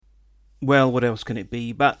Well, what else can it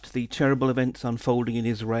be but the terrible events unfolding in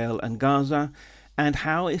Israel and Gaza, and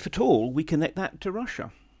how, if at all, we connect that to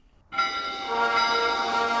Russia?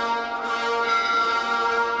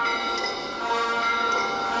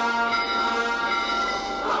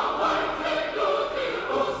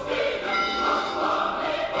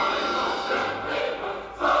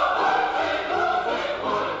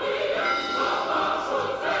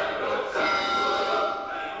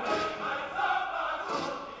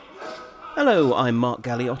 Hello, I'm Mark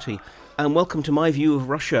Galliotti, and welcome to my view of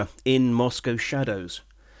Russia in Moscow Shadows.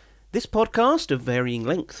 This podcast, of varying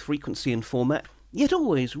length, frequency and format, yet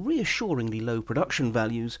always reassuringly low production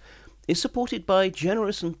values, is supported by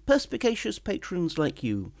generous and perspicacious patrons like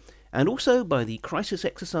you, and also by the crisis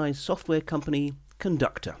exercise software company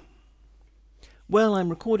Conductor. Well, I'm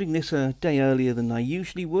recording this a day earlier than I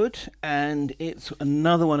usually would, and it's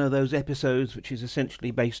another one of those episodes which is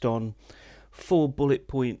essentially based on 4 bullet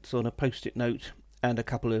points on a post-it note and a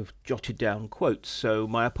couple of jotted down quotes. So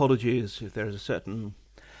my apologies if there is a certain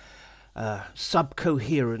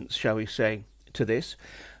sub-coherence, shall we say, to this.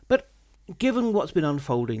 But given what's been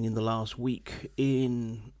unfolding in the last week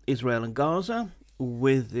in Israel and Gaza,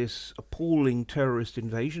 with this appalling terrorist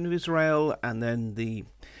invasion of Israel, and then the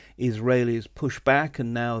Israelis push back,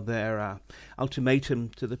 and now their ultimatum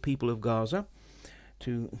to the people of Gaza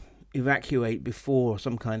to evacuate before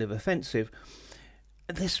some kind of offensive,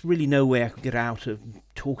 there's really no way I could get out of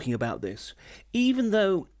talking about this, even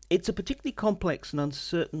though it's a particularly complex and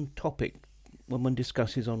uncertain topic when one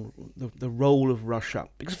discusses on the role of Russia.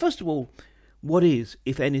 Because first of all, what is,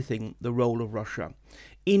 if anything, the role of Russia?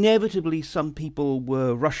 Inevitably, some people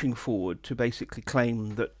were rushing forward to basically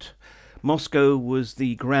claim that Moscow was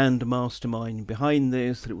the grand mastermind behind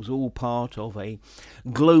this, that it was all part of a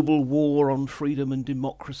global war on freedom and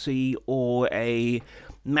democracy, or a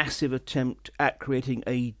massive attempt at creating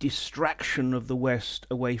a distraction of the West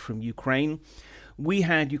away from Ukraine. We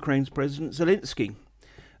had Ukraine's President Zelensky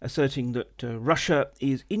asserting that Russia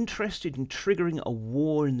is interested in triggering a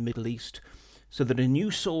war in the Middle East so that a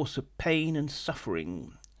new source of pain and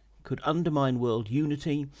suffering could undermine world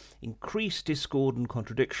unity, increase discord and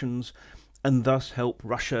contradictions, and thus help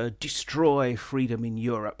Russia destroy freedom in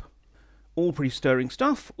Europe. All pretty stirring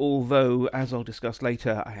stuff, although, as I'll discuss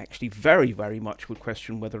later, I actually very, very much would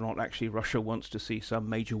question whether or not actually Russia wants to see some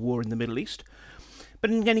major war in the Middle East.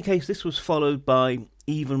 But in any case, this was followed by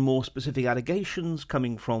even more specific allegations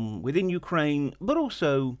coming from within Ukraine, but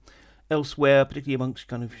also elsewhere, particularly amongst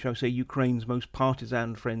shall I say, Ukraine's most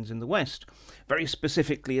partisan friends in the West, very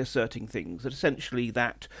specifically asserting things, that essentially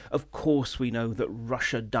that, of course we know that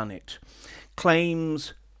Russia done it.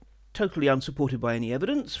 Claims totally unsupported by any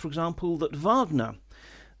evidence, for example, that Wagner,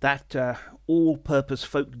 that all-purpose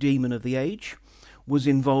folk demon of the age, was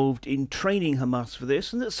involved in training Hamas for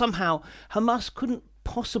this, and that somehow Hamas couldn't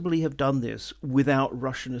possibly have done this without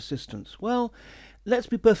Russian assistance. Well, let's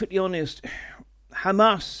be perfectly honest,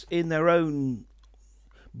 Hamas, in their own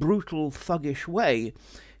brutal, thuggish way,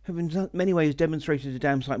 have in many ways demonstrated a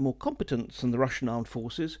damn sight more competence than the Russian armed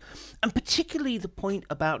forces, and particularly the point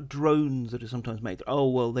about drones that is sometimes made. Oh,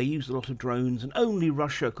 well, they used a lot of drones, and only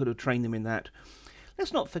Russia could have trained them in that.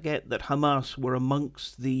 Let's not forget that Hamas were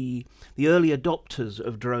amongst the early adopters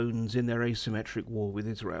of drones in their asymmetric war with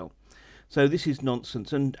Israel. So this is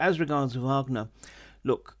nonsense. And as regards Wagner,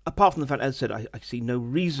 look, apart from the fact, as I said, I see no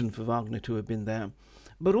reason for Wagner to have been there.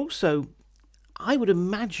 But also, I would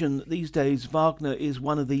imagine that these days Wagner is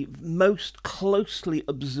one of the most closely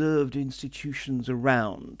observed institutions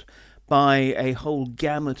around by a whole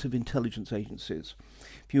gamut of intelligence agencies.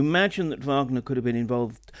 If you imagine that Wagner could have been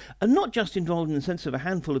involved, and not just involved in the sense of a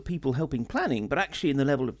handful of people helping planning, but actually in the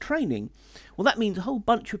level of training, well, that means a whole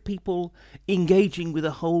bunch of people engaging with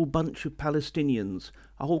a whole bunch of Palestinians,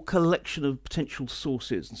 a whole collection of potential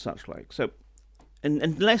sources and such like. So, and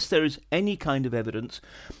unless there is any kind of evidence,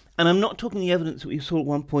 and I'm not talking the evidence that we saw at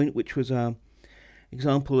one point, which was an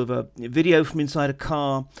example of a video from inside a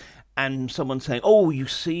car, and someone saying, "Oh, you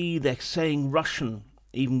see, they're saying Russian,"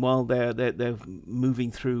 even while they're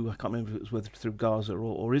moving through. I can't remember if it was whether through Gaza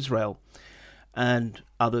or Israel, and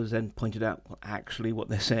others then pointed out, well, actually, what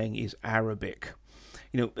they're saying is Arabic.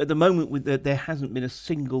 You know, at the moment, there hasn't been a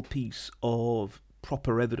single piece of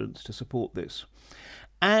proper evidence to support this.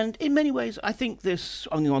 And in many ways, I think this,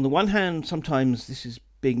 on the one hand, sometimes this is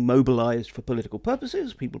being mobilized for political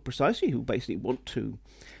purposes, people precisely who basically want to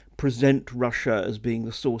present Russia as being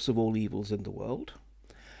the source of all evils in the world.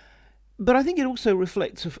 But I think it also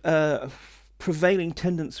reflects a prevailing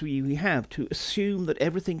tendency we have to assume that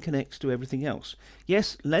everything connects to everything else.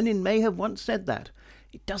 Yes, Lenin may have once said that.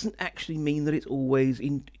 it doesn't actually mean that it's always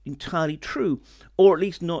entirely true, or at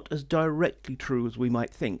least not as directly true as we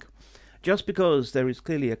might think. Just because there is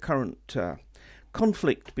clearly a current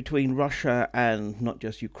conflict between Russia and not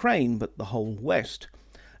just Ukraine, but the whole West,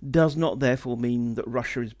 does not therefore mean that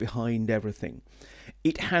Russia is behind everything.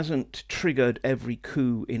 It hasn't triggered every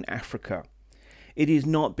coup in Africa. It is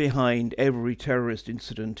not behind every terrorist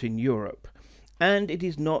incident in Europe. And it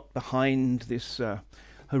is not behind this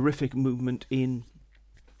horrific movement in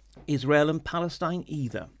Israel and Palestine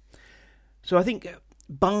either. So I think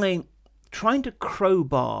by trying to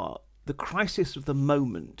crowbar the crisis of the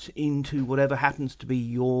moment into whatever happens to be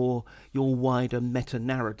your wider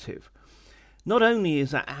meta-narrative, not only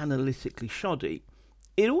is that analytically shoddy,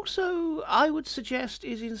 it also, I would suggest,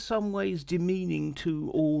 is in some ways demeaning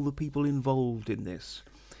to all the people involved in this.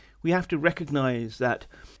 We have to recognise that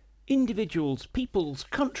individuals, peoples,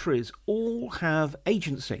 countries all have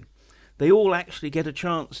agency. They all actually get a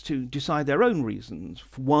chance to decide their own reasons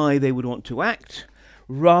for why they would want to act,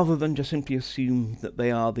 rather than just simply assume that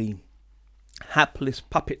they are the hapless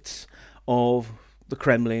puppets of the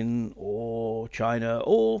Kremlin or China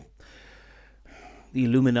or the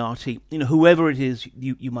Illuminati, whoever it is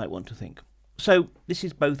you might want to think. So this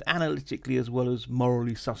is both analytically as well as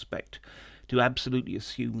morally suspect to absolutely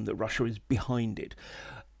assume that Russia is behind it.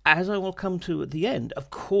 As I will come to at the end, of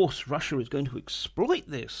course Russia is going to exploit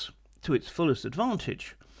this to its fullest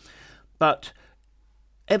advantage, but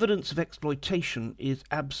evidence of exploitation is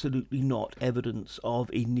absolutely not evidence of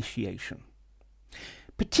initiation.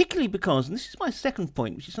 Particularly because, and this is my second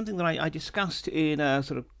point, which is something that I discussed in a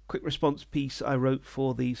sort of quick response piece I wrote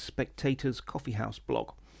for the Spectator's Coffeehouse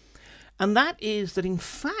blog. And that is that, in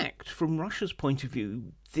fact, from Russia's point of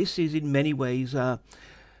view, this is in many ways a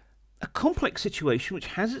complex situation which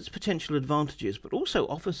has its potential advantages, but also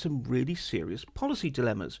offers some really serious policy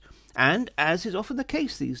dilemmas. And, as is often the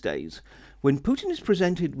case these days, when Putin is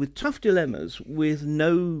presented with tough dilemmas with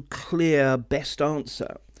no clear best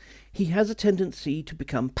answer, he has a tendency to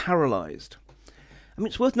become paralysed. I mean,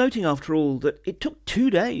 it's worth noting, after all, that it took 2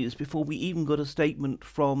 days before we even got a statement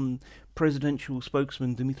from presidential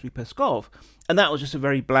spokesman Dmitry Peskov, and that was just a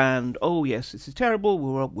very bland, oh yes, this is terrible,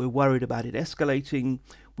 we're worried about it escalating,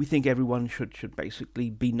 we think everyone should basically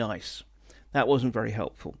be nice. That wasn't very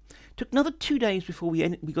helpful. It took another 2 days before we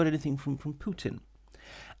got anything from Putin.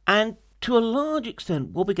 And to a large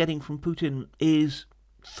extent, what we're getting from Putin is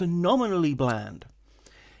phenomenally bland.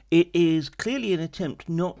 It is clearly an attempt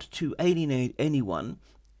not to alienate anyone,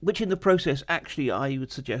 which in the process actually I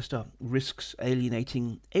would suggest risks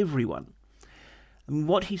alienating everyone. I mean,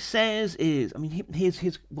 what he says is,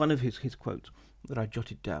 here's one of his quotes that I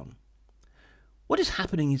jotted down. What is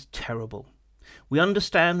happening is terrible. We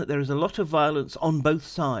understand that there is a lot of violence on both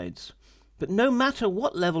sides, but no matter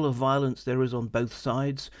what level of violence there is on both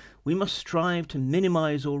sides, we must strive to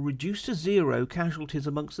minimise or reduce to zero casualties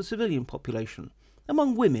amongst the civilian population,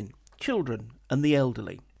 among women, children, and the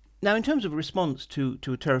elderly. Now, in terms of a response to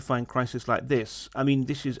a terrifying crisis like this,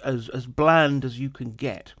 this is as bland as you can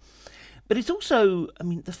get. But it's also,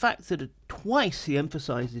 the fact that twice he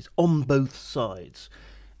emphasises on both sides.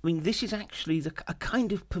 This is actually a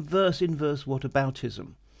kind of perverse inverse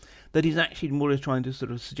whataboutism that is actually more or less trying to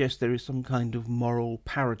sort of suggest there is some kind of moral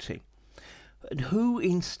parity. And who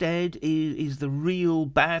instead is the real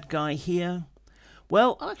bad guy here?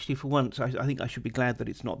 Well, actually, for once, I think I should be glad that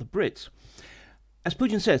it's not the Brits. As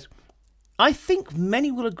Putin says, I think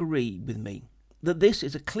many will agree with me that this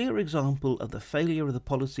is a clear example of the failure of the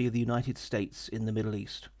policy of the United States in the Middle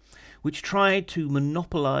East, which tried to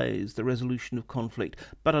monopolise the resolution of conflict,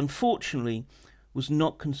 but unfortunately was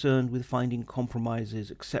not concerned with finding compromises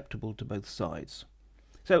acceptable to both sides.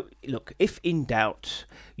 So, look, if in doubt,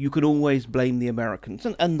 you can always blame the Americans,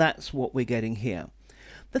 and that's what we're getting here.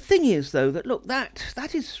 The thing is, though, that, look,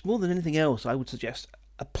 that is more than anything else, I would suggest,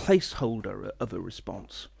 a placeholder of a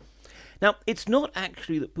response. Now, it's not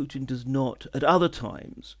actually that Putin does not, at other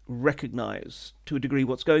times, recognise to a degree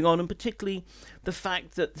what's going on, and particularly the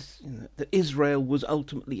fact that Israel was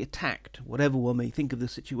ultimately attacked, whatever one may think of the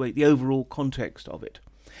situation, the overall context of it.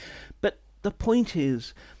 But the point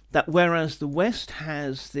is that whereas the West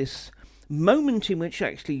has this moment in which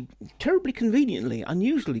actually, terribly conveniently,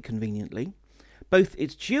 unusually conveniently, both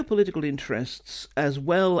its geopolitical interests as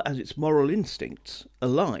well as its moral instincts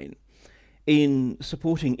align in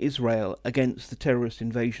supporting Israel against the terrorist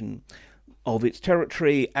invasion of its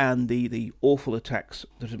territory and the awful attacks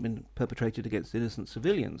that have been perpetrated against innocent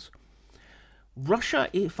civilians. Russia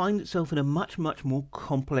finds itself in a much, much more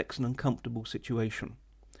complex and uncomfortable situation.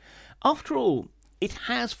 After all, it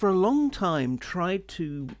has for a long time tried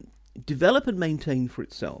to develop and maintain for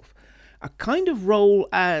itself a kind of role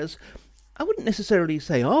as, I wouldn't necessarily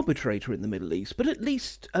say arbitrator in the Middle East, but at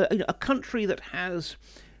least a country that has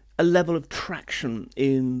a level of traction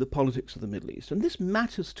in the politics of the Middle East. And this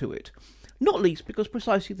matters to it, not least because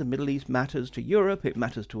precisely the Middle East matters to Europe, it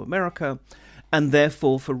matters to America, and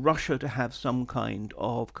therefore for Russia to have some kind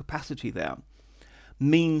of capacity there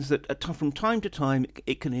means that from time to time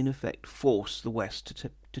it can in effect force the West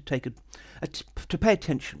to pay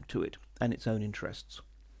attention to it and its own interests.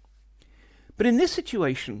 But in this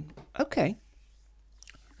situation, okay,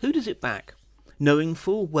 who does it back? Knowing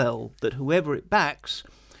full well that whoever it backs,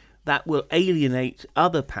 that will alienate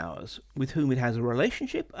other powers with whom it has a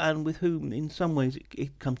relationship and with whom in some ways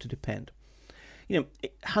it comes to depend.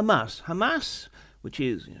 Hamas, which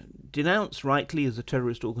is denounced rightly as a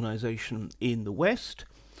terrorist organization in the West,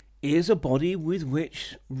 is a body with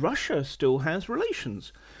which Russia still has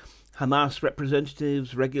relations. Hamas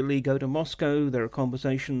representatives regularly go to Moscow, there are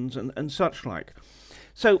conversations and such like.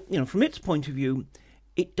 So, from its point of view,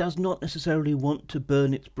 it does not necessarily want to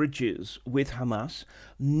burn its bridges with Hamas,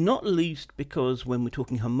 not least because when we're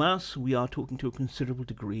talking Hamas, we are talking to a considerable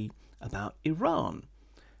degree about Iran.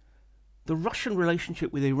 The Russian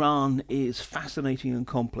relationship with Iran is fascinating and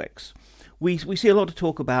complex. We see a lot of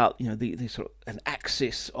talk about, the sort of an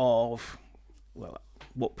axis of,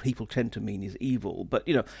 what people tend to mean is evil, but,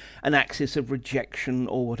 an axis of rejection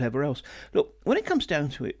or whatever else. Look, when it comes down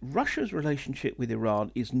to it, Russia's relationship with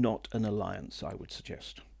Iran is not an alliance, I would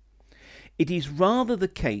suggest. It is rather the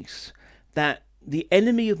case that the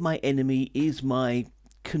enemy of my enemy is my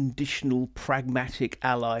conditional, pragmatic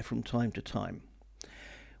ally from time to time.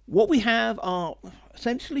 What we have are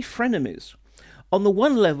essentially frenemies. On the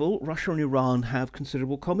one level, Russia and Iran have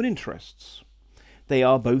considerable common interests. They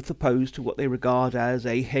are both opposed to what they regard as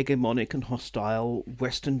a hegemonic and hostile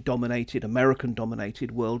Western-dominated,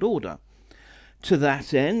 American-dominated world order. To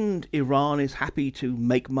that end, Iran is happy to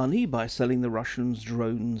make money by selling the Russians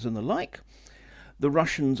drones and the like. The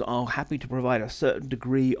Russians are happy to provide a certain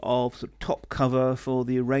degree of top cover for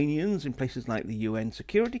the Iranians in places like the UN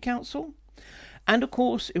Security Council. And of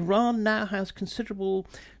course, Iran now has considerable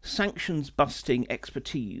sanctions-busting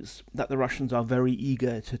expertise that the Russians are very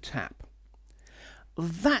eager to tap.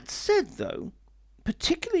 That said, though,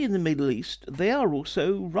 particularly in the Middle East, they are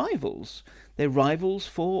also rivals. They're rivals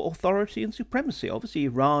for authority and supremacy. Obviously,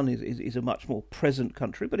 Iran is a much more present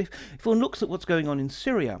country, but if one looks at what's going on in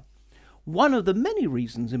Syria, one of the many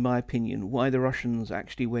reasons, in my opinion, why the Russians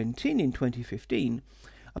actually went in 2015,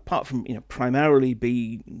 apart from primarily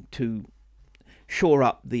be to shore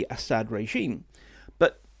up the Assad regime.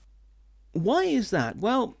 But why is that?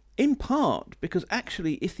 Well, in part because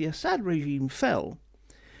actually if the Assad regime fell,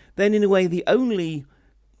 then in a way the only,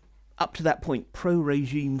 up to that point,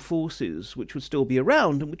 pro-regime forces which would still be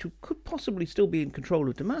around and which could possibly still be in control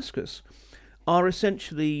of Damascus are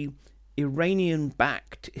essentially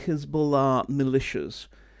Iranian-backed Hezbollah militias,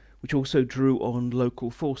 which also drew on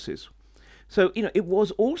local forces. So, it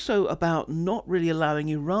was also about not really allowing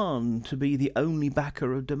Iran to be the only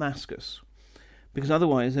backer of Damascus, because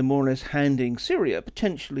otherwise they're more or less handing Syria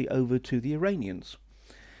potentially over to the Iranians.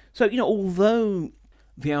 So, although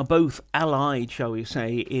they are both allied, shall we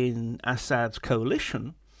say, in Assad's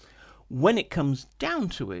coalition, when it comes down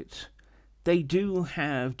to it, they do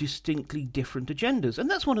have distinctly different agendas.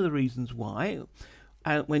 And that's one of the reasons why,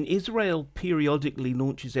 when Israel periodically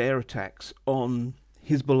launches air attacks on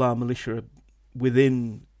Hezbollah militia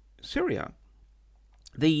within Syria,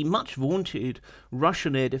 the much vaunted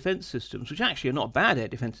Russian air defense systems, which actually are not bad air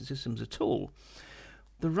defense systems at all,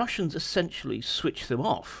 the Russians essentially switch them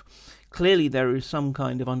off. Clearly there is some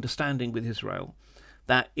kind of understanding with Israel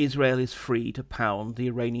that Israel is free to pound the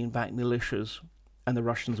Iranian-backed militias and the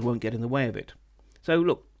Russians won't get in the way of it. So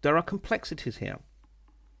look, there are complexities here.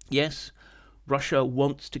 Yes, Russia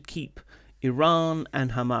wants to keep Iran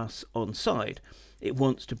and Hamas on side. It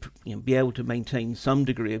wants to be able to maintain some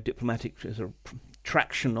degree of diplomatic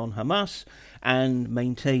traction on Hamas and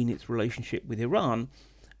maintain its relationship with Iran,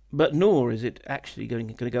 but nor is it actually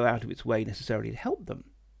going to go out of its way necessarily to help them.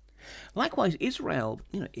 Likewise, Israel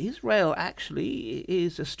actually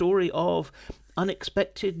is a story of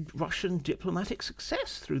unexpected Russian diplomatic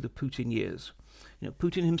success through the Putin years.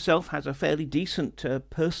 Putin himself has a fairly decent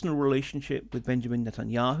personal relationship with Benjamin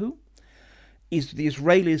Netanyahu. The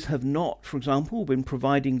Israelis have not, for example, been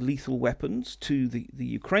providing lethal weapons to the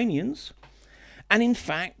Ukrainians. And in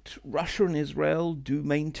fact, Russia and Israel do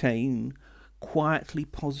maintain quietly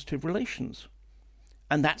positive relations.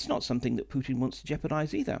 And that's not something that Putin wants to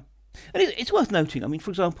jeopardize either. And it's worth noting,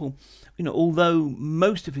 for example, although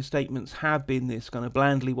most of his statements have been this kind of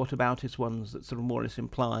blandly whataboutism ones that sort of more or less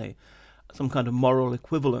imply some kind of moral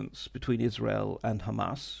equivalence between Israel and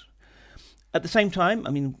Hamas. At the same time,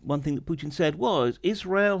 one thing that Putin said was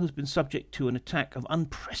Israel has been subject to an attack of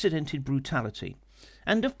unprecedented brutality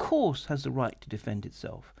and, of course, has the right to defend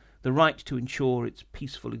itself, the right to ensure its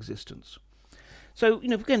peaceful existence. So,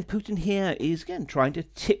 again, Putin here is, trying to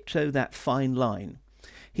tiptoe that fine line.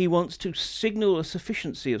 He wants to signal a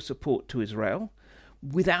sufficiency of support to Israel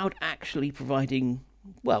without actually providing,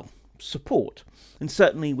 support, and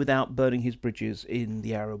certainly without burning his bridges in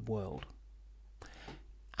the Arab world.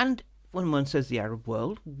 And when one says the Arab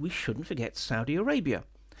world, we shouldn't forget Saudi Arabia.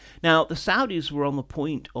 Now, the Saudis were on the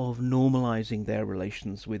point of normalising their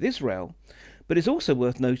relations with Israel, but it's also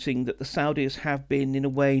worth noting that the Saudis have been, in a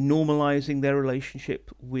way, normalising their relationship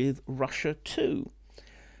with Russia too.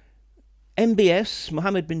 MBS,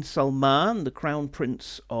 Mohammed bin Salman, the Crown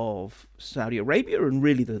Prince of Saudi Arabia, and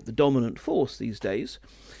really the dominant force these days,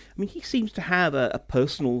 he seems to have a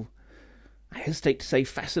personal, I hesitate to say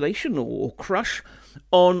fascination or crush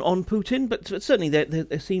on Putin, but certainly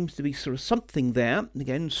there seems to be sort of something there.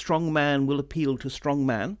 Again, strong man will appeal to strong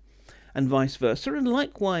man, and vice versa. And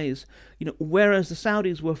likewise, whereas the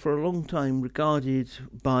Saudis were for a long time regarded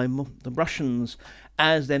by the Russians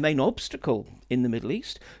as their main obstacle in the Middle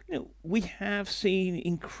East, we have seen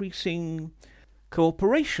increasing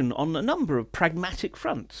cooperation on a number of pragmatic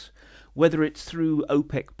fronts, whether it's through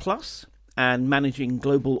OPEC Plus and managing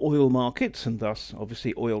global oil markets and thus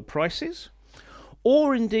obviously oil prices,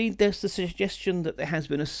 or indeed there's the suggestion that there has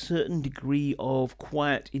been a certain degree of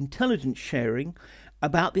quiet intelligence sharing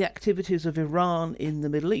about the activities of Iran in the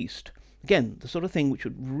Middle East. Again, the sort of thing which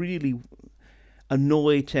would really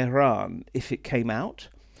annoy Tehran if it came out.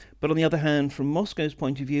 But on the other hand, from Moscow's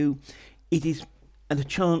point of view, it is a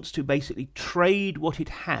chance to basically trade what it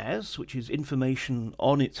has, which is information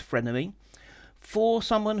on its frenemy, for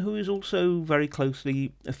someone who is also very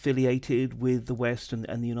closely affiliated with the West and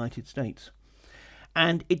the United States.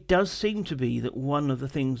 And it does seem to be that one of the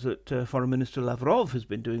things that Foreign Minister Lavrov has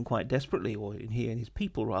been doing quite desperately, or he and his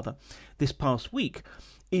people rather, this past week,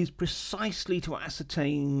 is precisely to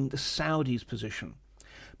ascertain the Saudis' position.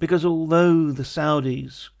 Because although the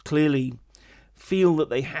Saudis clearly feel that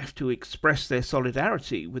they have to express their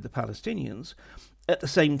solidarity with the Palestinians, at the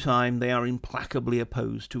same time they are implacably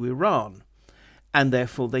opposed to Iran, and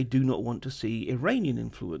therefore they do not want to see Iranian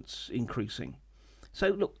influence increasing. So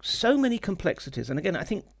look, so many complexities, and again I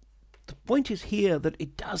think the point is here that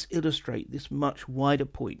it does illustrate this much wider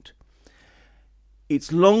point.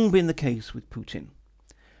 It's long been the case with Putin,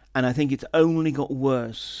 and I think it's only got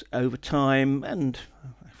worse over time, and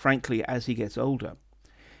frankly as he gets older,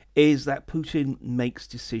 is that Putin makes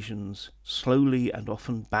decisions slowly and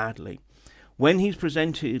often badly. When he's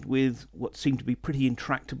presented with what seem to be pretty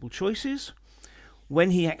intractable choices,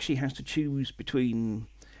 when he actually has to choose between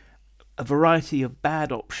a variety of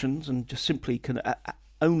bad options and just simply can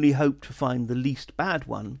only hope to find the least bad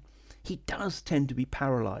one, he does tend to be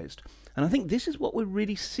paralysed. And I think this is what we're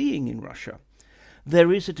really seeing in Russia.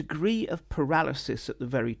 There is a degree of paralysis at the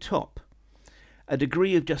very top, a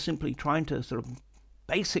degree of just simply trying to sort of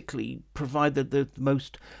basically provide the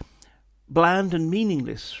most bland and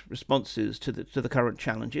meaningless responses to the current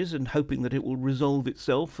challenges and hoping that it will resolve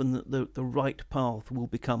itself and that the right path will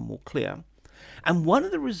become more clear. And one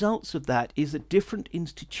of the results of that is that different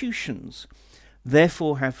institutions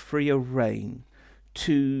therefore have freer rein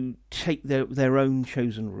to take their own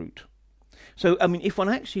chosen route. So, if one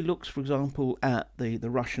actually looks, for example, at the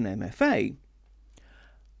Russian MFA,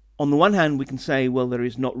 on the one hand we can say, well, there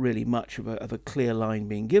is not really much of a clear line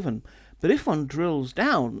being given. But if one drills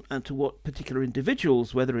down to what particular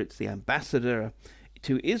individuals, whether it's the ambassador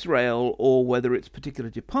to Israel or whether it's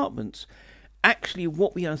particular departments, actually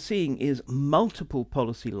what we are seeing is multiple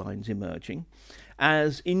policy lines emerging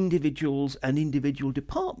as individuals and individual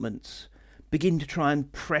departments begin to try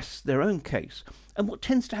and press their own case. And what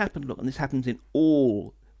tends to happen, and this happens in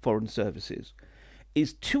all foreign services,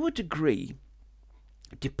 is to a degree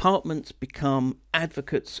departments become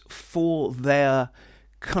advocates for their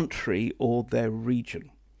country or their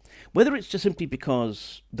region. Whether it's just simply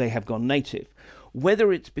because they have gone native,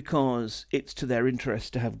 whether it's because it's to their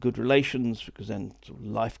interest to have good relations because then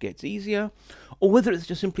life gets easier, or whether it's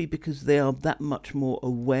just simply because they are that much more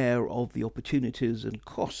aware of the opportunities and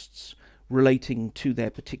costs relating to their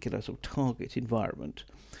particular sort of target environment.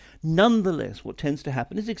 Nonetheless, what tends to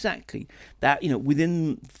happen is exactly that,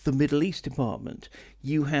 within the Middle East department,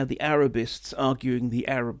 you have the Arabists arguing the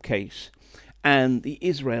Arab case and the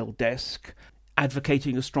Israel desk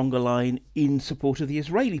advocating a stronger line in support of the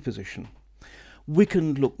Israeli position. We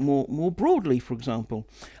can look more broadly, for example.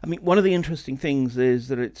 One of the interesting things is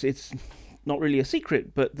that it's not really a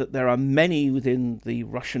secret, but that there are many within the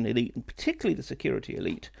Russian elite, and particularly the security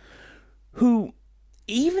elite, who,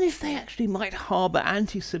 even if they actually might harbour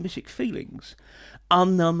anti-Semitic feelings, are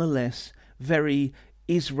nonetheless very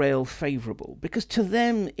Israel favourable. Because to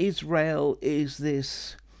them, Israel is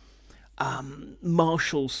this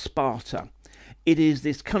Marshall Sparta. It is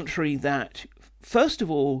this country that, first of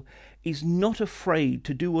all, is not afraid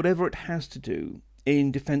to do whatever it has to do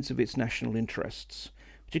in defence of its national interests,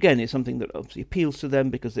 which again is something that obviously appeals to them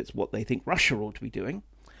because it's what they think Russia ought to be doing.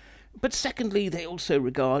 But secondly, they also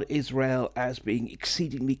regard Israel as being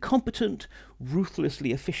exceedingly competent,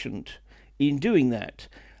 ruthlessly efficient in doing that.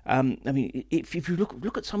 If you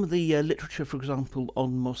look at some of the literature, for example,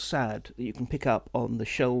 on Mossad that you can pick up on the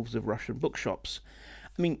shelves of Russian bookshops,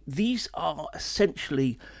 these are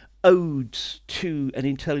essentially odes to an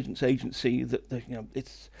intelligence agency that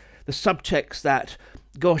it's the subtext that,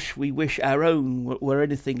 gosh, we wish our own were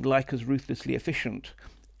anything like as ruthlessly efficient,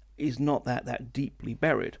 is not that deeply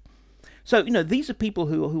buried. So, these are people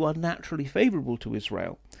who are naturally favourable to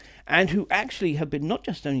Israel, and who actually have been not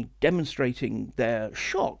just only demonstrating their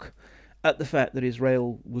shock at the fact that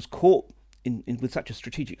Israel was caught with such a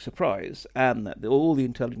strategic surprise, and that all the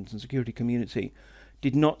intelligence and security community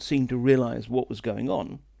did not seem to realise what was going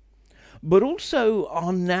on, but also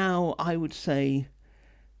are now, I would say,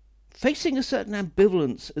 facing a certain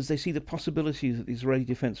ambivalence as they see the possibilities that the Israeli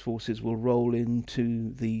Defence Forces will roll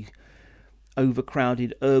into the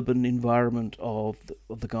overcrowded urban environment of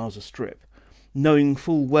the Gaza Strip, knowing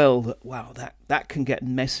full well that, wow, that can get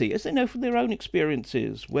messy, as they know from their own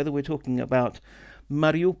experiences, whether we're talking about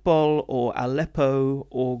Mariupol or Aleppo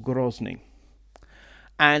or Grozny.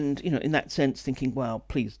 And, in that sense, thinking, well,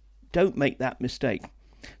 please, don't make that mistake.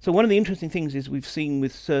 So one of the interesting things is we've seen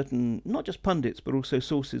with certain, not just pundits, but also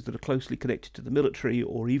sources that are closely connected to the military,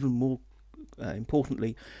 or even more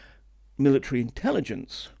importantly, military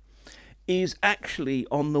intelligence, is actually,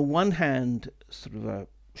 on the one hand, sort of a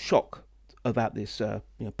shock about this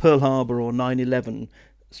Pearl Harbor or 9/11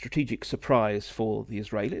 strategic surprise for the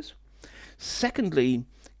Israelis. Secondly,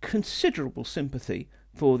 considerable sympathy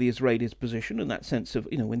for the Israelis' position, in that sense of,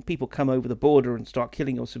 when people come over the border and start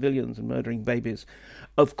killing your civilians and murdering babies,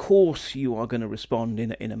 of course you are going to respond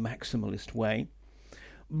in a maximalist way.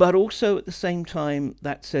 But also at the same time,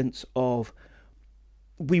 that sense of,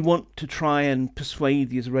 we want to try and persuade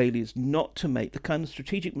the Israelis not to make the kind of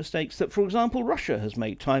strategic mistakes that, for example, Russia has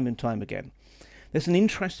made time and time again. There's an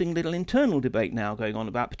interesting little internal debate now going on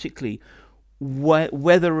about particularly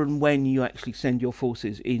whether and when you actually send your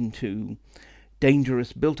forces into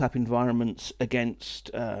dangerous built-up environments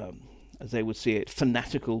against, as they would see it,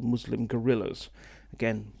 fanatical Muslim guerrillas.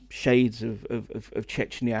 Again, shades of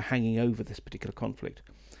Chechnya hanging over this particular conflict.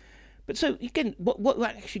 But so, again, what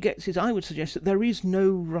that actually gets is, I would suggest that there is no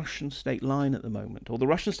Russian state line at the moment, or the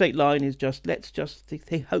Russian state line is just,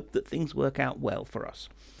 they hope that things work out well for us.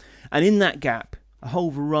 And in that gap, a whole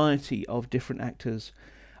variety of different actors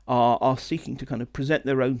are seeking to kind of present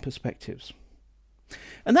their own perspectives.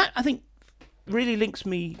 And that, I think, really links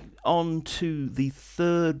me on to the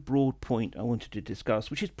third broad point I wanted to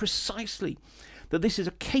discuss, which is precisely that this is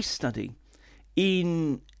a case study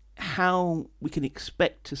in how we can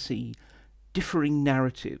expect to see differing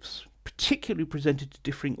narratives, particularly presented to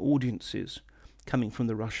differing audiences, coming from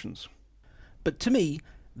the Russians. But to me,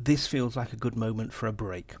 this feels like a good moment for a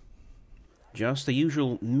break. Just the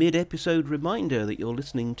usual mid-episode reminder that you're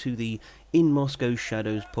listening to the In Moscow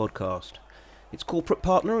Shadows podcast. Its corporate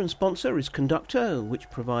partner and sponsor is Conductor, which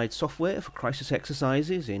provides software for crisis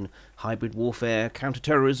exercises in hybrid warfare,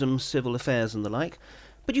 counter-terrorism, civil affairs and the like.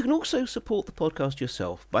 But you can also support the podcast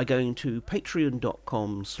yourself by going to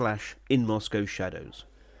patreon.com/InMoscowShadows.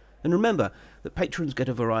 And remember that patrons get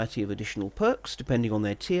a variety of additional perks depending on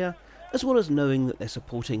their tier, as well as knowing that they're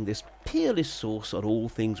supporting this peerless source on all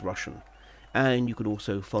things Russian. And you can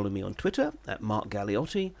also follow me on Twitter at Mark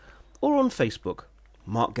Galliotti, or on Facebook,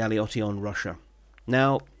 Mark Galliotti on Russia.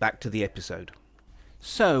 Now, back to the episode.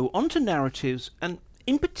 So, on to narratives, and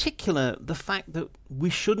in particular, the fact that we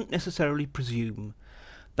shouldn't necessarily presume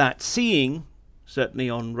that seeing, certainly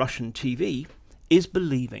on Russian TV, is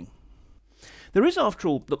believing. There is, after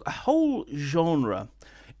all, a whole genre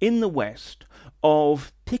in the West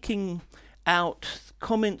of picking out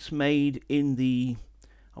comments made in the,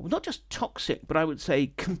 not just toxic, but I would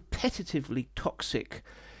say competitively toxic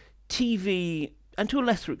TV, and to a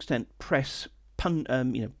lesser extent press,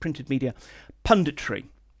 printed media, punditry,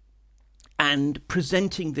 and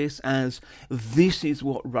presenting this as, this is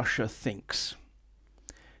what Russia thinks.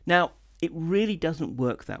 Now, it really doesn't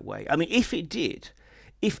work that way. I mean, if it did,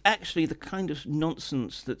 if actually the kind of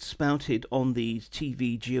nonsense that's spouted on these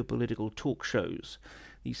TV geopolitical talk shows,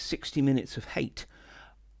 these 60 minutes of hate,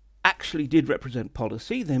 actually did represent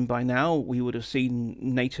policy, then by now we would have seen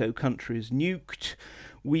NATO countries nuked,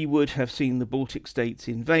 we would have seen the Baltic states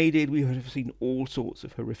invaded, we would have seen all sorts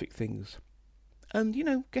of horrific things. And,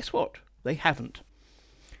 guess what? They haven't.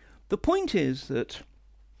 The point is that,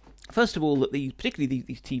 first of all, that particularly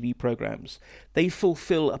these TV programs, they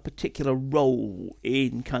fulfill a particular role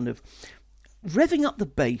in kind of revving up the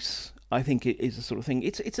bass. I think it is the sort of thing.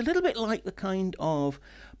 It's a little bit like the kind of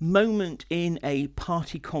moment in a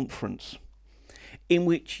party conference in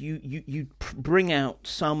which you bring out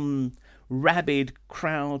some rabid,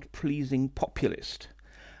 crowd-pleasing populist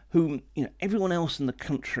whom everyone else in the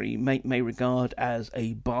country may regard as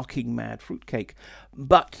a barking mad fruitcake.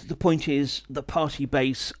 But the point is, the party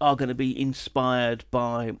base are going to be inspired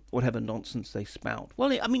by whatever nonsense they spout.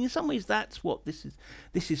 Well, in some ways, that's what this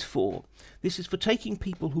is for. This is for taking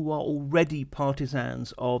people who are already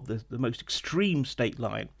partisans of the most extreme state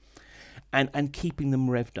line and keeping them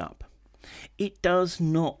revved up. It does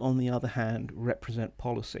not, on the other hand, represent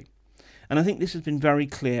policy. And I think this has been very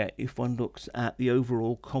clear if one looks at the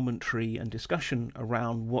overall commentary and discussion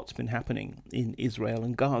around what's been happening in Israel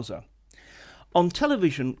and Gaza. On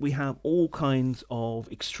television, we have all kinds of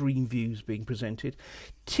extreme views being presented,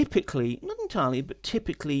 typically, not entirely, but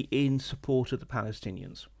typically in support of the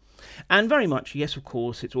Palestinians. And very much, yes, of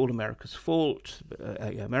course, it's all America's fault.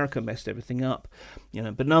 America messed everything up.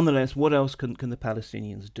 But nonetheless, what else can the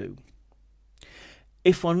Palestinians do?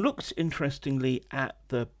 If one looks, interestingly, at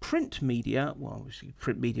the print media, well, obviously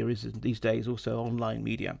print media is these days also online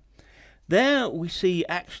media, there we see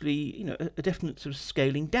actually, a definite sort of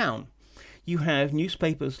scaling down. You have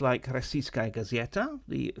newspapers like Rossiyskaya Gazeta,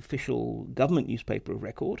 the official government newspaper of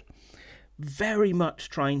record, very much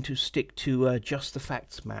trying to stick to just the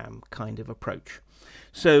facts, ma'am, kind of approach.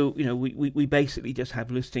 So, we basically just have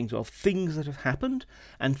listings of things that have happened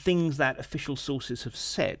and things that official sources have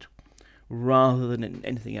said, rather than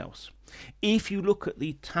anything else. If you look at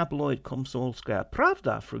the tabloid Komsomolskaya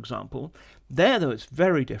Pravda, for example, there, though, it's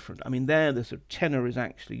very different. There the sort of tenor is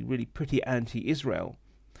actually really pretty anti-Israel.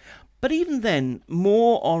 But even then,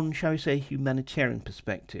 more on, shall we say, humanitarian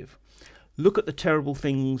perspective. Look at the terrible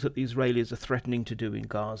things that the Israelis are threatening to do in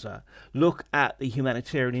Gaza. Look at the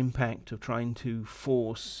humanitarian impact of trying to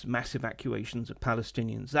force mass evacuations of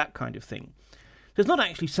Palestinians, that kind of thing. So it's not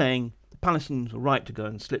actually saying the Palestinians are right to go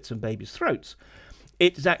and slit some babies' throats.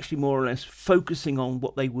 It's actually more or less focusing on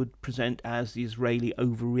what they would present as the Israeli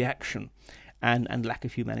overreaction and lack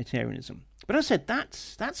of humanitarianism. But as I said,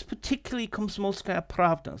 that's particularly Komsomolskaya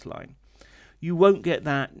Pravda's line. You won't get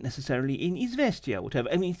that necessarily in Izvestia or whatever.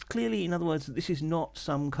 It's clearly, in other words, this is not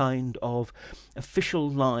some kind of official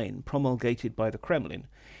line promulgated by the Kremlin.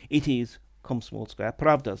 It is Komsomolskaya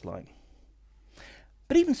Pravda's line.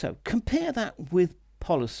 But even so, compare that with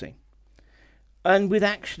policy and with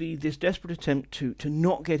actually this desperate attempt to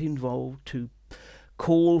not get involved, to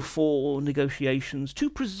call for negotiations, to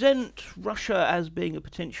present Russia as being a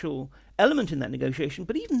potential element in that negotiation.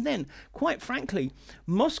 But even then, quite frankly,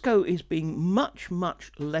 Moscow is being much,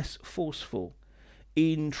 much less forceful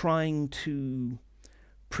in trying to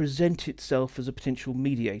present itself as a potential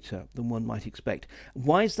mediator than one might expect.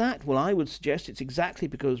 Why is that? Well, I would suggest it's exactly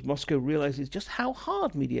because Moscow realizes just how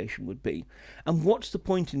hard mediation would be, and what's the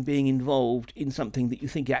point in being involved in something that you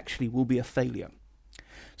think actually will be a failure.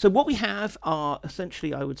 So what we have are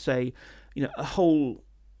essentially, I would say, a whole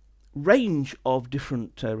range of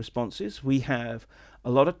different responses. We have a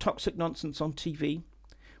lot of toxic nonsense on TV.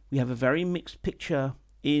 We have a very mixed picture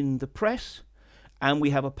in the press. And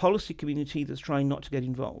we have a policy community that's trying not to get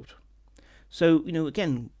involved. So,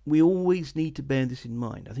 again, we always need to bear this in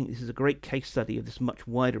mind. I think this is a great case study of this much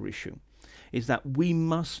wider issue, is that we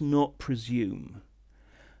must not presume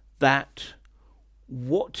that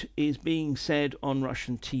what is being said on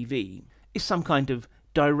Russian TV is some kind of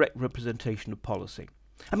direct representation of policy.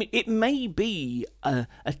 It may be a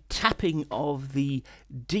tapping of the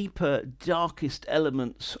deeper, darkest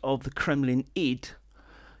elements of the Kremlin id,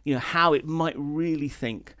 how it might really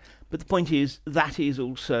think. But the point is, that is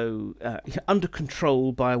also under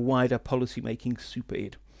control by a wider policy-making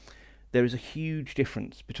super-id. There is a huge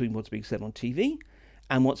difference between what's being said on TV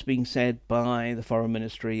and what's being said by the Foreign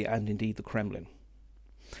Ministry and indeed the Kremlin.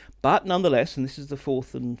 But nonetheless, and this is the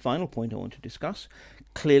fourth and final point I want to discuss,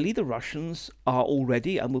 clearly the Russians are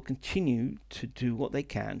already and will continue to do what they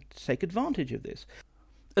can to take advantage of this.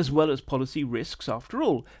 As well as policy risks, after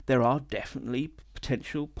all, there are definitely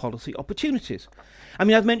potential policy opportunities.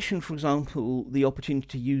 I've mentioned, for example, the opportunity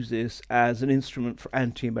to use this as an instrument for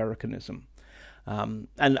anti-Americanism. And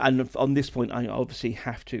on this point, I obviously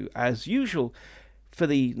have to, as usual, for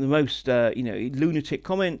the most lunatic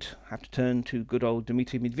comment, have to turn to good old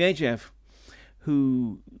Dmitry Medvedev,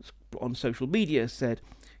 who on social media said,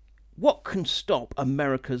 "What can stop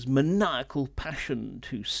America's maniacal passion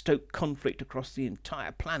to stoke conflict across the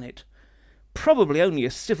entire planet? Probably only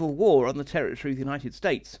a civil war on the territory of the United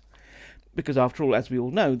States." Because after all, as we all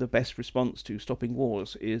know, the best response to stopping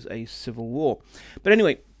wars is a civil war. But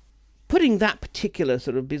anyway, putting that particular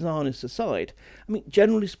sort of bizarreness aside, I mean,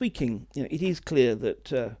 generally speaking, it is clear that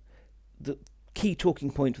the key talking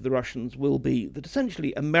point for the Russians will be that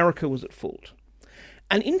essentially America was at fault.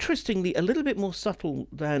 And interestingly, a little bit more subtle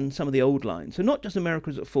than some of the old lines. So not just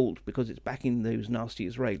America's at fault because it's backing those nasty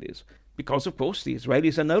Israelis, because, of course, the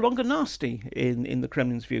Israelis are no longer nasty in the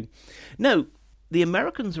Kremlin's view. No, the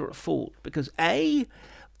Americans are at fault because, A,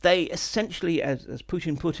 they essentially, as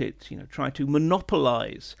Putin put it, try to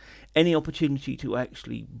monopolize any opportunity to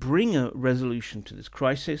actually bring a resolution to this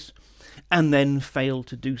crisis and then fail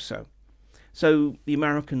to do so. So the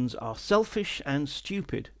Americans are selfish and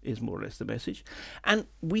stupid is more or less the message. And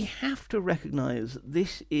we have to recognize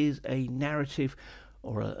this is a narrative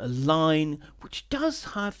or a line which does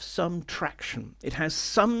have some traction. It has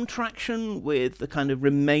some traction with the kind of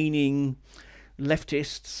remaining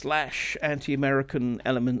leftist / anti-American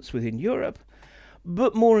elements within Europe.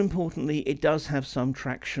 But more importantly, it does have some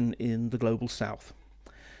traction in the global south.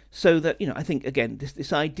 So that, I think, again,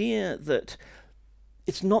 this idea that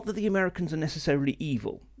it's not that the Americans are necessarily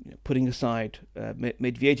evil, putting aside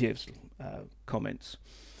Medvedev's comments.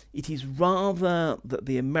 It is rather that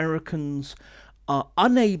the Americans are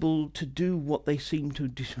unable to do what they seem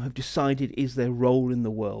to have decided is their role in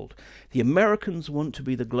the world. The Americans want to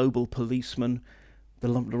be the global policeman, the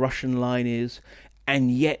Russian line is,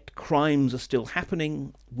 and yet crimes are still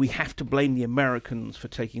happening. We have to blame the Americans for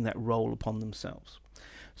taking that role upon themselves.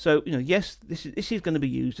 So, yes, this is going to be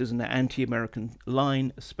used as an anti-American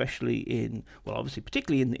line, especially obviously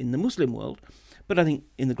particularly in the Muslim world, but I think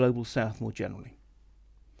in the global south more generally.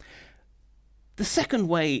 The second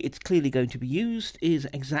way it's clearly going to be used is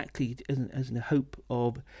exactly as in the hope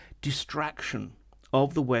of distraction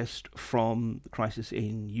of the West from the crisis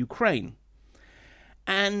in Ukraine.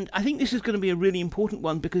 And I think this is going to be a really important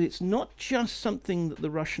one because it's not just something that the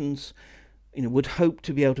Russians would hope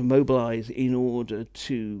to be able to mobilize in order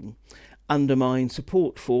to undermine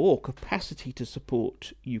support for or capacity to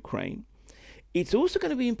support Ukraine. It's also going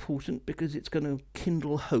to be important because it's going to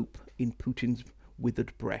kindle hope in Putin's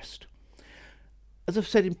withered breast. As I've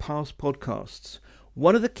said in past podcasts,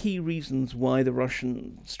 one of the key reasons why the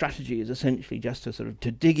Russian strategy is essentially just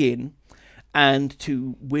to dig in and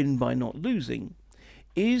to win by not losing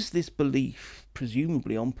is this belief,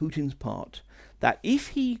 presumably on Putin's part, that if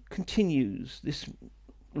he continues this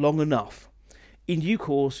long enough, in due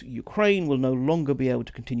course, Ukraine will no longer be able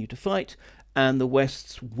to continue to fight, and the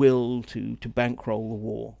West's will to bankroll the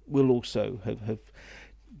war will also have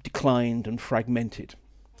declined and fragmented.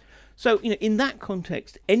 So, in that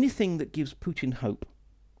context, anything that gives Putin hope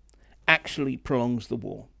actually prolongs the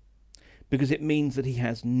war, because it means that he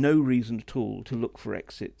has no reason at all to look for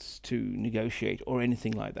exits, to negotiate, or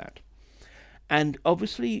anything like that. And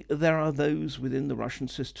obviously, there are those within the Russian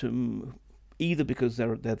system, either because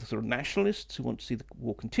they're the sort of nationalists who want to see the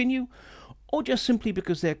war continue, or just simply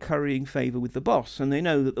because they're currying favour with the boss, and they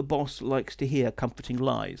know that the boss likes to hear comforting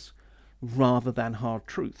lies rather than hard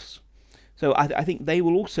truths. So I think they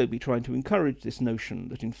will also be trying to encourage this notion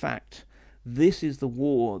that, in fact, this is the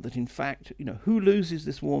war that, in fact, who loses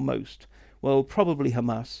this war most? Well, probably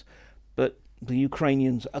Hamas, but the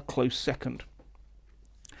Ukrainians are close second.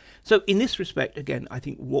 So in this respect, again, I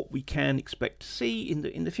think what we can expect to see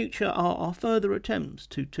in the future are further attempts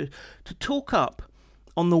to talk up,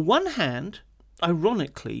 on the one hand,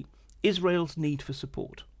 ironically, Israel's need for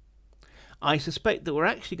support. I suspect that we're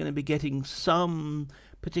actually going to be getting some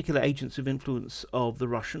particular agents of influence of the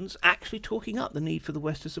Russians actually talking up the need for the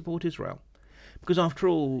West to support Israel. Because after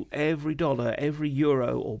all, every dollar, every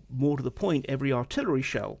euro, or more to the point, every artillery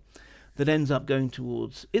shell that ends up going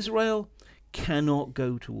towards Israel cannot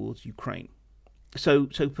go towards Ukraine. So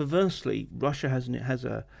perversely, Russia has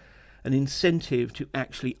an incentive to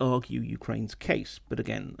actually argue Ukraine's case, but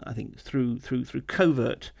again, I think through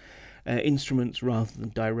covert instruments rather than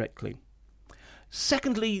directly.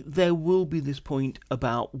 Secondly, there will be this point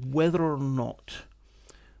about whether or not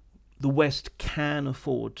the West can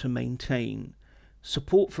afford to maintain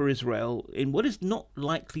support for Israel in what is not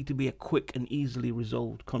likely to be a quick and easily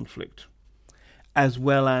resolved conflict, as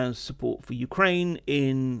well as support for Ukraine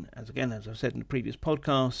in, as I've said in the previous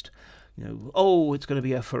podcast, oh, it's going to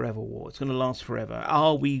be a forever war. It's going to last forever.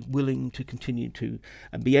 Are we willing to continue to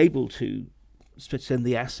and be able to send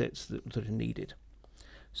the assets that are needed?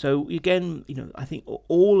 So again, I think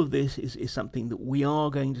all of this is something that we are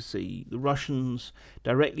going to see the Russians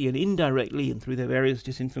directly and indirectly and through their various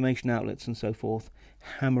disinformation outlets and so forth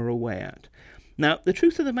hammer away at. Now, the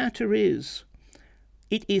truth of the matter is,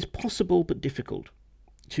 it is possible but difficult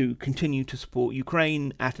to continue to support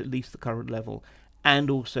Ukraine at least the current level and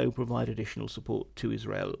also provide additional support to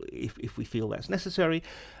Israel if we feel that's necessary.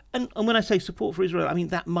 And when I say support for Israel, I mean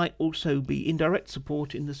that might also be indirect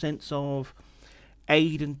support in the sense of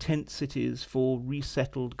aid and tent cities for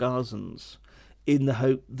resettled Gazans in the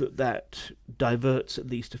hope that that diverts at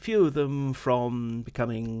least a few of them from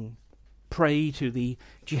becoming prey to the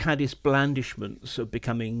jihadist blandishments of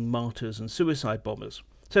becoming martyrs and suicide bombers.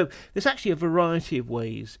 So there's actually a variety of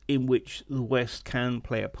ways in which the West can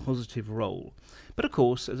play a positive role. But of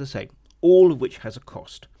course, as I say, all of which has a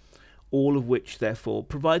cost. All of which, therefore,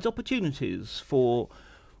 provides opportunities for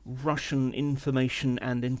Russian information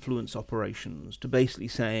and influence operations to basically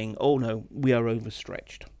saying, oh no, we are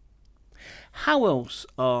overstretched. How else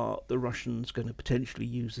are the Russians going to potentially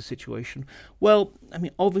use the situation? Well, I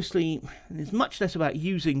mean, obviously, it's much less about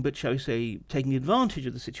using, but shall we say, taking advantage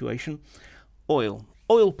of the situation. Oil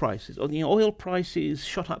prices. Oil prices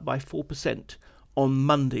shot up by 4% on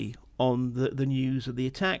Monday on the news of the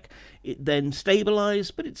attack. It then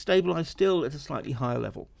stabilised, but it stabilised still at a slightly higher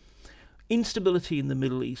level. Instability in the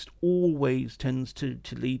Middle East always tends to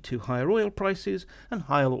lead to higher oil prices, and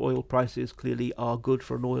higher oil prices clearly are good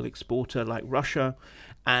for an oil exporter like Russia,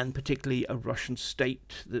 and particularly a Russian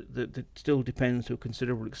state that still depends to a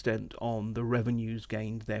considerable extent on the revenues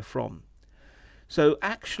gained therefrom. So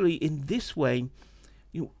actually, in this way,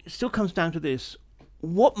 it still comes down to this.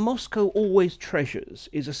 What Moscow always treasures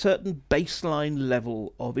is a certain baseline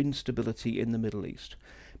level of instability in the Middle East,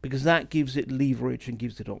 because that gives it leverage and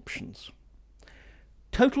gives it options.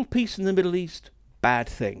 Total peace in the Middle East, bad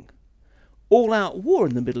thing. All-out war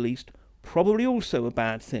in the Middle East, probably also a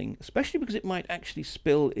bad thing, especially because it might actually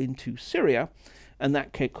spill into Syria, and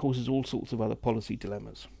that causes all sorts of other policy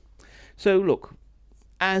dilemmas. So look,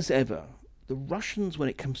 as ever, the Russians, when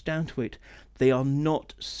it comes down to it, they are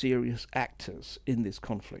not serious actors in this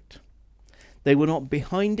conflict. They were not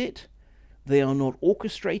behind it, they are not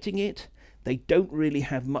orchestrating it, they don't really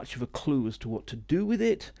have much of a clue as to what to do with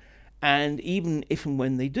it, and even if and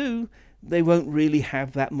when they do, they won't really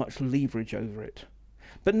have that much leverage over it.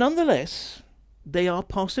 But nonetheless, they are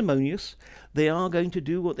parsimonious, they are going to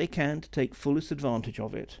do what they can to take fullest advantage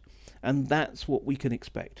of it, and that's what we can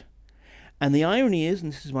expect. And the irony is,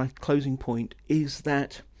 and this is my closing point, is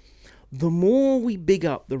that the more we big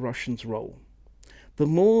up the Russians' role, the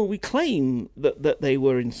more we claim that they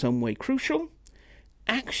were in some way crucial,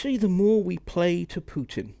 actually the more we play to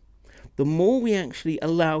Putin. The more we actually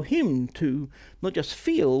allow him to not just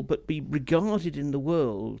feel, but be regarded in the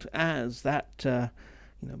world as that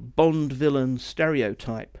Bond villain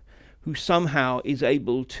stereotype who somehow is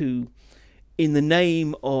able to, in the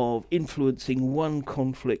name of influencing one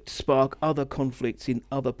conflict, spark other conflicts in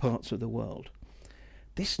other parts of the world.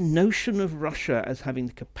 This notion of Russia as having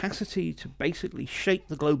the capacity to basically shape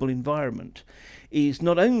the global environment is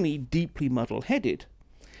not only deeply muddle-headed,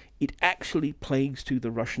 it actually plays to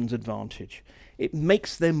the Russians' advantage. It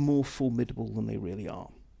makes them more formidable than they really are.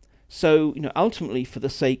 So, ultimately, for the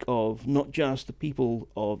sake of not just the people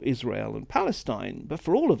of Israel and Palestine, but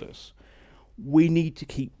for all of us, we need to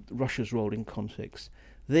keep Russia's role in context.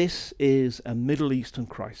 This is a Middle Eastern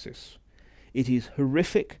crisis. It is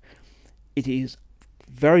horrific. It is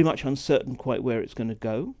very much uncertain quite where it's going to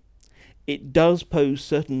go. It does pose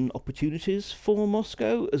certain opportunities for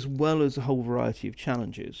Moscow, as well as a whole variety of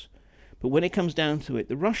challenges. But when it comes down to it,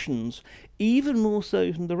 the Russians, even more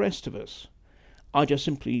so than the rest of us, are just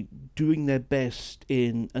simply doing their best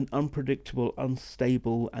in an unpredictable,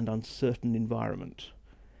 unstable, and uncertain environment.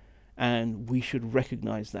 And we should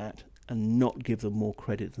recognise that and not give them more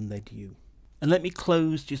credit than they're due. And let me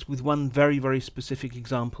close just with one very, very specific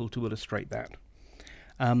example to illustrate that.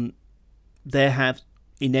 There have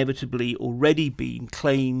inevitably already been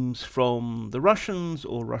claims from the Russians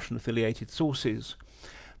or Russian-affiliated sources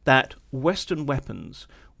that Western weapons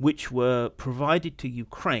which were provided to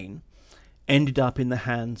Ukraine ended up in the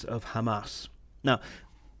hands of Hamas. Now,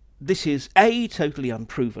 this is A, totally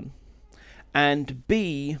unproven, and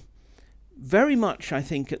B, very much, I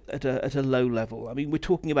think, at a low level. I mean, we're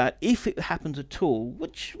talking about, if it happens at all,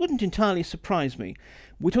 which wouldn't entirely surprise me,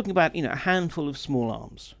 we're talking about, a handful of small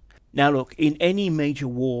arms. Now look, in any major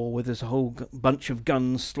war where there's a whole bunch of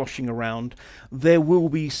guns sloshing around, there will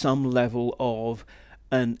be some level of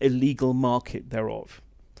an illegal market thereof.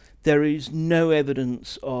 There is no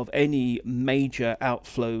evidence of any major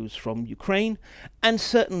outflows from Ukraine, and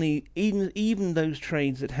certainly even those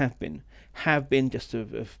trades that have been just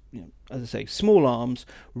of as I say, small arms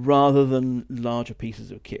rather than larger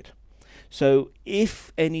pieces of kit. So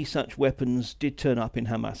if any such weapons did turn up in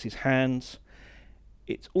Hamas's hands,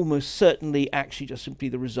 it's almost certainly actually just simply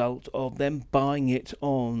the result of them buying it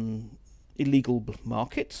on illegal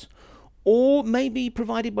markets, or maybe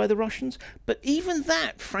provided by the Russians. But even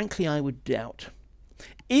that, frankly, I would doubt.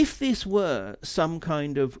 If this were some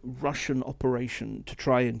kind of Russian operation to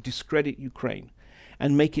try and discredit Ukraine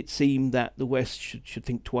and make it seem that the West should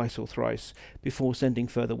think twice or thrice before sending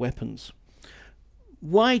further weapons,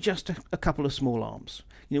 why just a couple of small arms?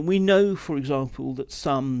 We know, for example, that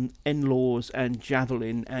some NLAWs and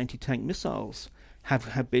Javelin anti-tank missiles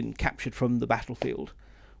have been captured from the battlefield.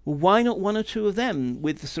 Well, why not one or two of them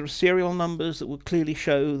with the sort of serial numbers that would clearly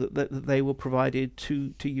show that they were provided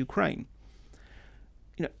to Ukraine?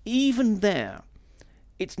 Even there,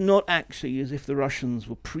 it's not actually as if the Russians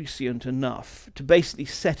were prescient enough to basically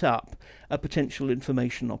set up a potential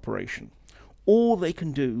information operation. All they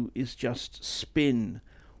can do is just spin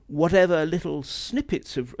whatever little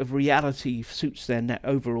snippets of reality suits their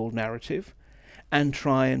overall narrative and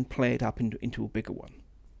try and play it up into a bigger one.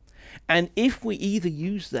 And if we either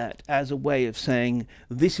use that as a way of saying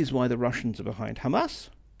this is why the Russians are behind Hamas,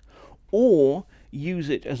 or use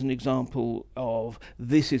it as an example of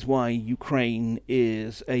this is why Ukraine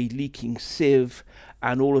is a leaking sieve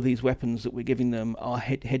and all of these weapons that we're giving them are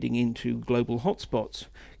heading into global hotspots,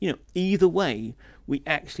 either way, we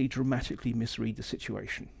actually dramatically misread the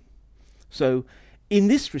situation. So in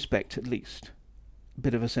this respect, at least, a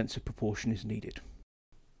bit of a sense of proportion is needed.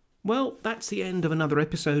 Well, that's the end of another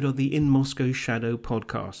episode of the In Moscow's Shadow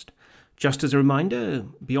podcast. Just as a reminder,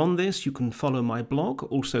 beyond this, you can follow my blog,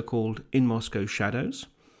 also called In Moscow Shadows.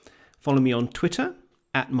 Follow me on Twitter,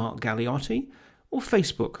 @Mark Galliotti, or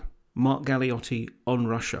Facebook, Mark Galliotti on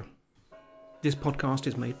Russia. This podcast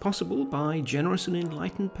is made possible by generous and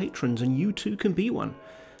enlightened patrons, and you too can be one.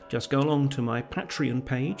 Just go along to my Patreon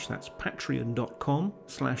page, that's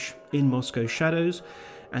patreon.com/InMoscowShadows,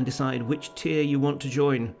 and decide which tier you want to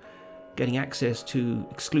join, getting access to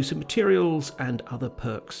exclusive materials and other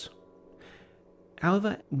perks.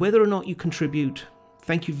 However, whether or not you contribute,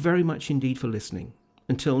 thank you very much indeed for listening.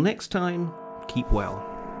 Until next time, keep well.